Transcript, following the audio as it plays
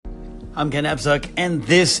I'm Ken Epsuck, and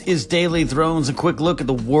this is Daily Thrones, a quick look at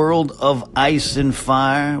the world of Ice and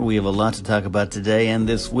Fire. We have a lot to talk about today and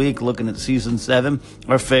this week, looking at Season 7,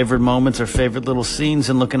 our favorite moments, our favorite little scenes,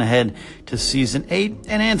 and looking ahead to Season 8,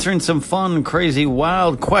 and answering some fun, crazy,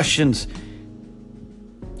 wild questions,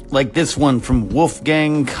 like this one from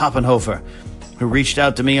Wolfgang Koppenhofer, who reached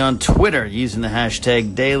out to me on Twitter using the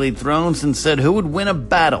hashtag Daily Thrones and said, who would win a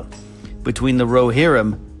battle between the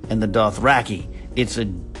Rohirrim and the Dothraki? It's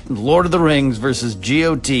a Lord of the Rings versus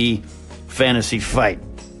GOT fantasy fight.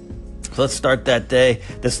 So let's start that day.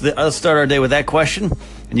 Let's start our day with that question,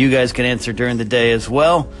 and you guys can answer during the day as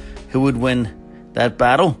well. Who would win that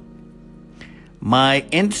battle? My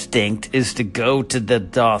instinct is to go to the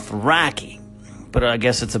Dothraki, but I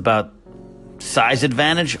guess it's about size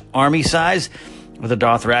advantage, army size, with the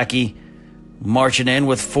Dothraki marching in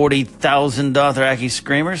with 40,000 Dothraki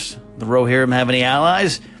screamers. The Rohirrim have any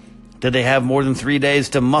allies? Did they have more than 3 days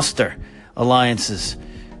to muster alliances,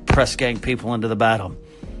 press gang people into the battle?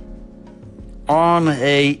 On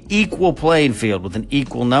a equal playing field with an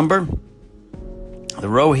equal number, the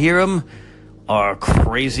Rohirrim are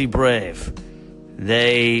crazy brave.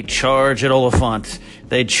 They charge at Oliphant.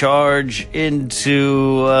 They charge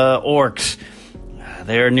into orcs.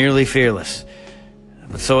 They are nearly fearless.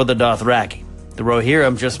 But so are the Dothraki. The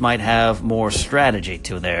Rohirrim just might have more strategy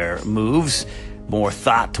to their moves, more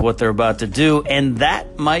thought to what they're about to do, and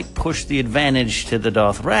that might push the advantage to the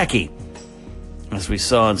Dothraki. As we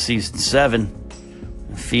saw in Season 7,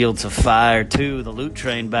 Fields of Fire 2, the Loot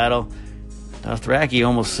Train battle, Dothraki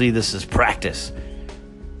almost see this as practice.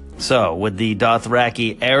 So, would the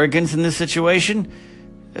Dothraki arrogance in this situation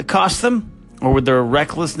cost them? Or would their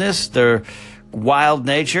recklessness, their wild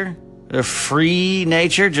nature, their free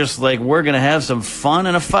nature, just like we're going to have some fun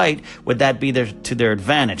in a fight, would that be to their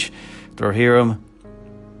advantage? The Rohirrim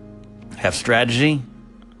have strategy.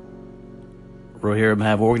 Rohirrim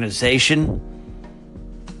have organization.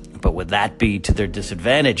 But would that be to their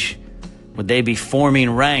disadvantage? Would they be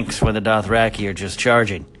forming ranks when the Dothraki are just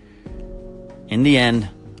charging? In the end,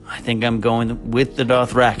 I think I'm going with the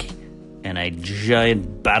Dothraki in a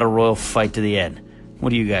giant battle royal fight to the end. What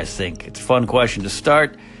do you guys think? It's a fun question to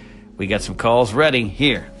start. We got some calls ready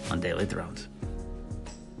here on Daily Thrones.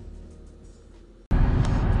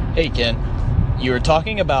 Hey Ken, you were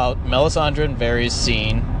talking about Melisandre and Varys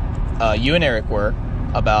scene, you and Eric were,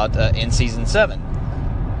 about in Season 7.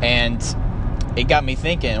 And it got me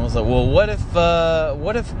thinking, it was like, well, what if the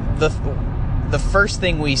first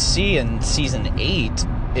thing we see in Season 8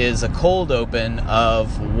 is a cold open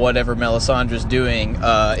of whatever Melisandre's doing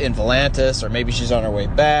in Volantis, or maybe she's on her way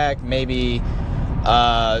back, maybe,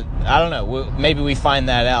 I don't know, maybe we find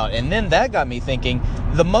that out. And then that got me thinking,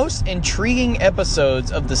 the most intriguing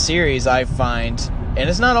episodes of the series I find, and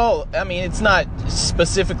it's not all, I mean, it's not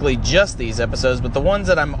specifically just these episodes, but the ones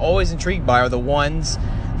that I'm always intrigued by are the ones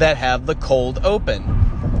that have the cold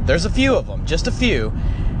open. There's a few of them, just a few,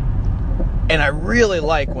 and I really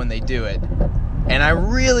like when they do it. And I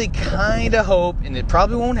really kind of hope, and it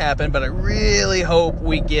probably won't happen, but I really hope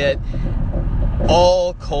we get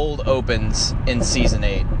all cold opens in Season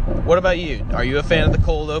 8. What about you? Are you a fan of the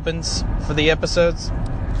cold opens for the episodes?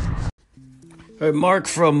 All right, Mark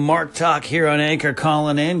from Mark Talk here on Anchor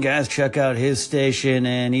calling in. Guys, check out his station,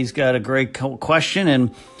 and he's got a great question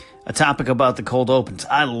and a topic about the cold opens.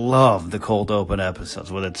 I love the cold open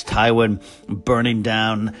episodes, whether it's Tywin burning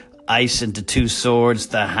down ice into two swords,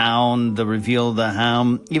 the Hound, the reveal of the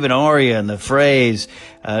Hound, even Arya and the phrase.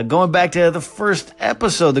 Going back to the first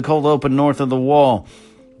episode, the cold open north of the Wall.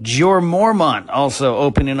 Jorah Mormont also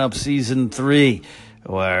opening up Season 3,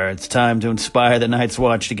 where it's time to inspire the Night's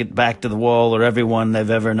Watch to get back to the Wall, or everyone they've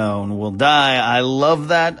ever known will die. I love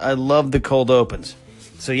that. I love the cold opens.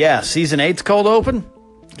 So yeah, Season 8's cold open,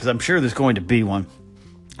 because I'm sure there's going to be one.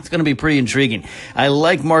 It's going to be pretty intriguing. I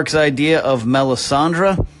like Mark's idea of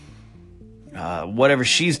Melisandre. Whatever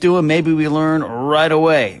she's doing, maybe we learn right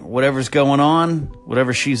away. Whatever's going on,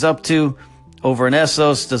 whatever she's up to over in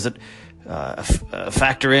Essos, does it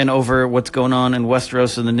factor in over what's going on in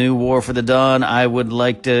Westeros and the new War for the Dawn? I would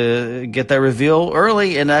like to get that reveal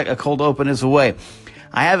early, and a cold open is away.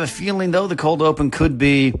 I have a feeling, though, the cold open could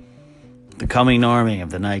be the coming army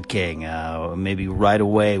of the Night King. Maybe right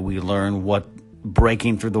away we learn what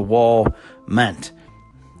breaking through the wall meant,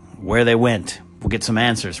 where they went. We'll get some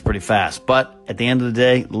answers pretty fast. But at the end of the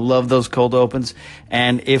day, love those cold opens.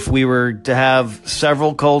 And if we were to have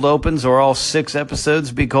several cold opens, or all 6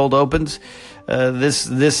 episodes be cold opens,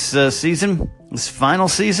 this season, this final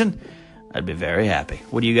season, I'd be very happy.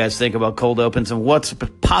 What do you guys think about cold opens, and what's a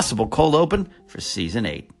possible cold open for Season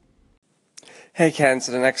 8? Hey Ken,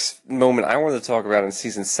 so the next moment I wanted to talk about in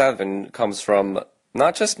season 7 comes from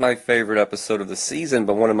not just my favorite episode of the season,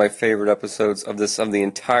 but one of my favorite episodes of the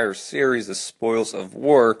entire series, The Spoils of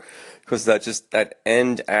War, because that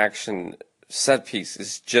end action set piece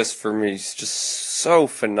is just, for me, it's just so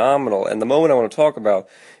phenomenal. And the moment I want to talk about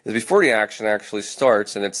is before the action actually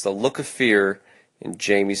starts, and it's the look of fear in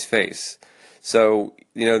Jaime's face. So,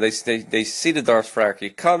 they see the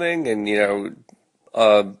Dothraki coming, and,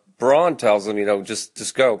 Bronn tells him,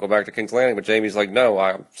 just go back to King's Landing. But Jaime's like, no,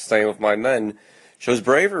 I'm staying with my men. Shows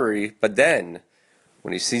bravery, but then,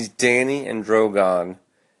 when he sees Dany and Drogon,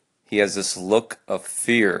 he has this look of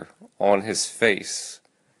fear on his face.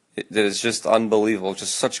 That is just unbelievable.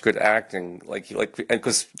 Just such good acting.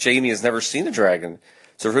 Because Jaime has never seen a dragon.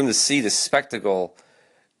 So for him to see this spectacle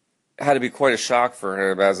had to be quite a shock for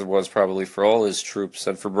him, as it was probably for all his troops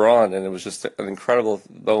and for Bronn. And it was just an incredible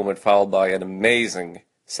moment, followed by an amazing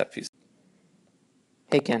set piece.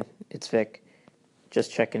 Hey Ken, it's Vic.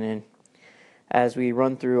 Just checking in. As we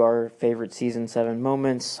run through our favorite Season 7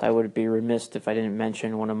 moments, I would be remiss if I didn't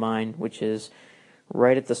mention one of mine, which is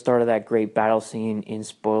right at the start of that great battle scene in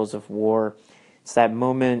Spoils of War. It's that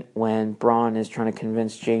moment when Bronn is trying to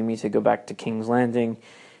convince Jaime to go back to King's Landing,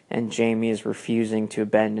 and Jaime is refusing to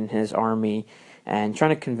abandon his army and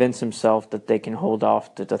trying to convince himself that they can hold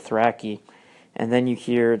off the Dothraki. And then you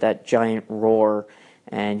hear that giant roar,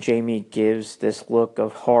 and Jaime gives this look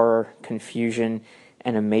of horror, confusion,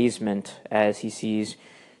 and amazement as he sees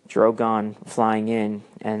Drogon flying in,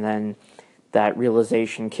 and then that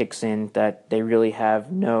realization kicks in that they really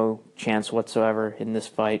have no chance whatsoever in this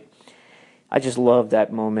fight. I just love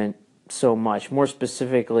that moment so much. More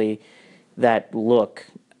specifically, that look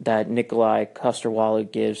that Nikolai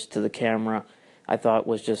Coster-Waldau gives to the camera, I thought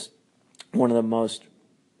was just one of the most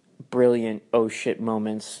brilliant oh shit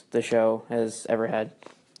moments the show has ever had.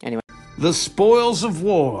 Anyway. The Spoils of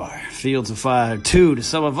War, Fields of Fire 2 to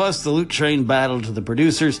some of us, the Loot Train Battle to the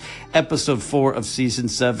producers. Episode 4 of Season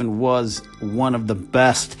 7 was one of the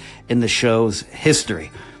best in the show's history.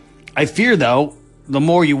 I fear, though, the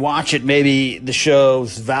more you watch it, maybe the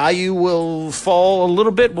show's value will fall a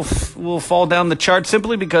little bit, will fall down the chart,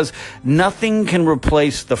 simply because nothing can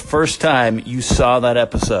replace the first time you saw that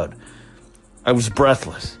episode. I was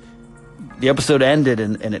breathless. The episode ended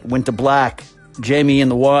and it went to black. Jaime in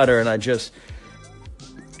the water, and I just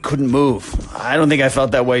couldn't move. I don't think I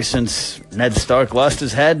felt that way since Ned Stark lost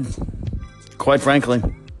his head. Quite frankly,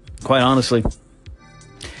 quite honestly.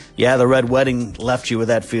 Yeah, the Red Wedding left you with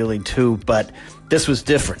that feeling too, but this was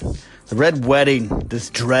different. The Red Wedding, this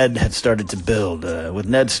dread had started to build. With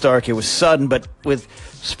Ned Stark, it was sudden, but with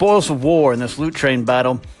Spoils of War and this Loot Train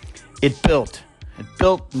battle, it built. It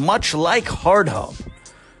built much like Hardhome,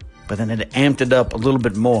 but then it amped it up a little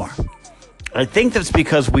bit more. I think that's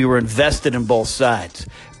because we were invested in both sides.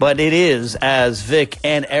 But it is, as Vic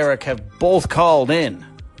and Eric have both called in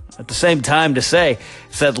at the same time to say,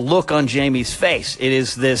 it's that look on Jaime's face. It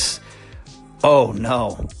is this, oh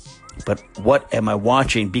no, but what am I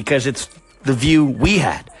watching? Because it's the view we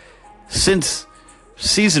had since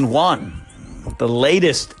Season 1. The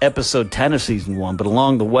latest episode 10 of Season 1, but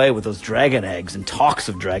along the way with those dragon eggs and talks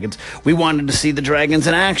of dragons, we wanted to see the dragons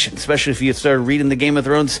in action, especially if you had started reading the Game of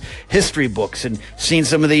Thrones history books and seen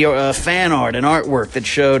some of the fan art and artwork that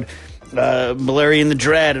showed Balerion the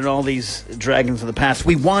Dread and all these dragons of the past.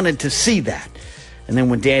 We wanted to see that. And then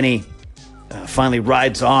when Dany finally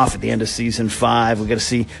rides off at the end of Season 5, we got to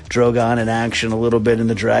see Drogon in action a little bit, and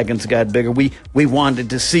the dragons got bigger. We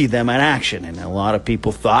wanted to see them in action, and a lot of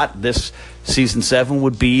people thought this Season 7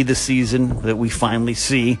 would be the season that we finally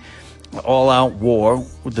see all-out war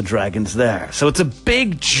with the dragons there. So it's a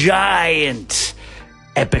big, giant,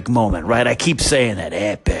 epic moment, right? I keep saying that,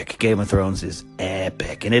 epic. Game of Thrones is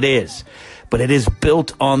epic, and it is. But it is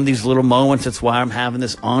built on these little moments. That's why I'm having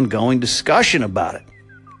this ongoing discussion about it.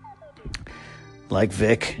 Like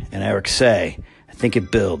Vic and Eric say, I think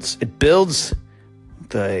it builds. It builds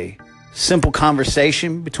the simple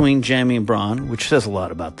conversation between Jaime and Bronn, which says a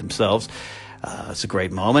lot about themselves. It's a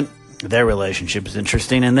great moment. Their relationship is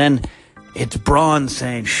interesting. And then it's Bronn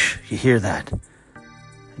saying, shh, you hear that?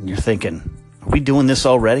 And you're thinking, are we doing this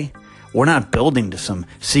already? We're not building to some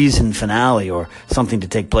season finale or something to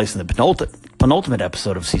take place in the penultimate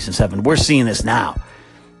episode of Season 7. We're seeing this now.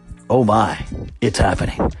 Oh my, it's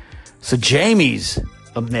happening. So Jaime's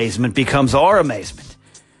amazement becomes our amazement.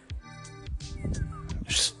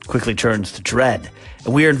 Just quickly turns to dread.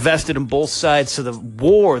 And we are invested in both sides. So the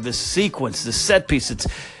war, the sequence, the set piece,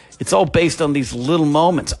 it's all based on these little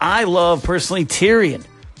moments. I love, personally, Tyrion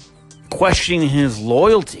questioning his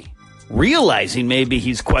loyalty. Realizing maybe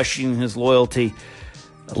he's questioning his loyalty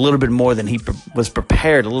a little bit more than he was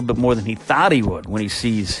prepared, a little bit more than he thought he would when he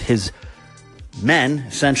sees his men,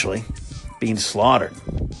 essentially, being slaughtered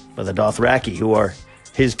by the Dothraki, who are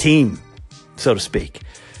his team, so to speak.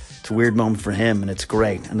 It's a weird moment for him, and it's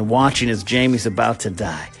great. And watching as Jaime's about to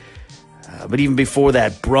die. But even before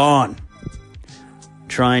that, Bronn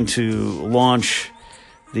trying to launch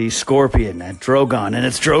the Scorpion at Drogon, and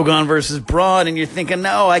it's Drogon versus Bronn, and you're thinking,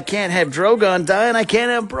 no, I can't have Drogon die, and I can't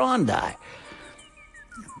have Bronn die.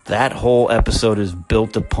 That whole episode is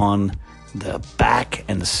built upon the back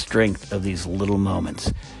and the strength of these little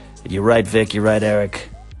moments. You're right, Vic. You're right, Eric.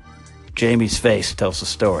 Jaime's face tells a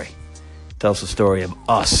story. It tells the story of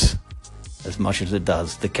us as much as it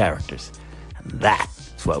does the characters. And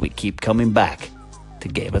that's why we keep coming back to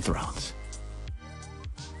Game of Thrones.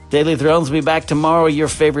 Daily Thrones will be back tomorrow. Your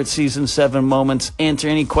favorite Season 7 moments. Answer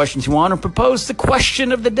any questions you want or propose the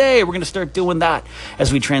question of the day. We're going to start doing that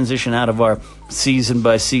as we transition out of our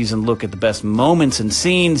season-by-season look at the best moments and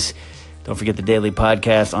scenes. Don't forget the Daily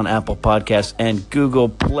Podcast on Apple Podcasts and Google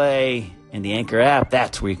Play and the Anchor app.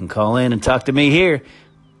 That's where you can call in and talk to me here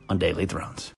on Daily Thrones.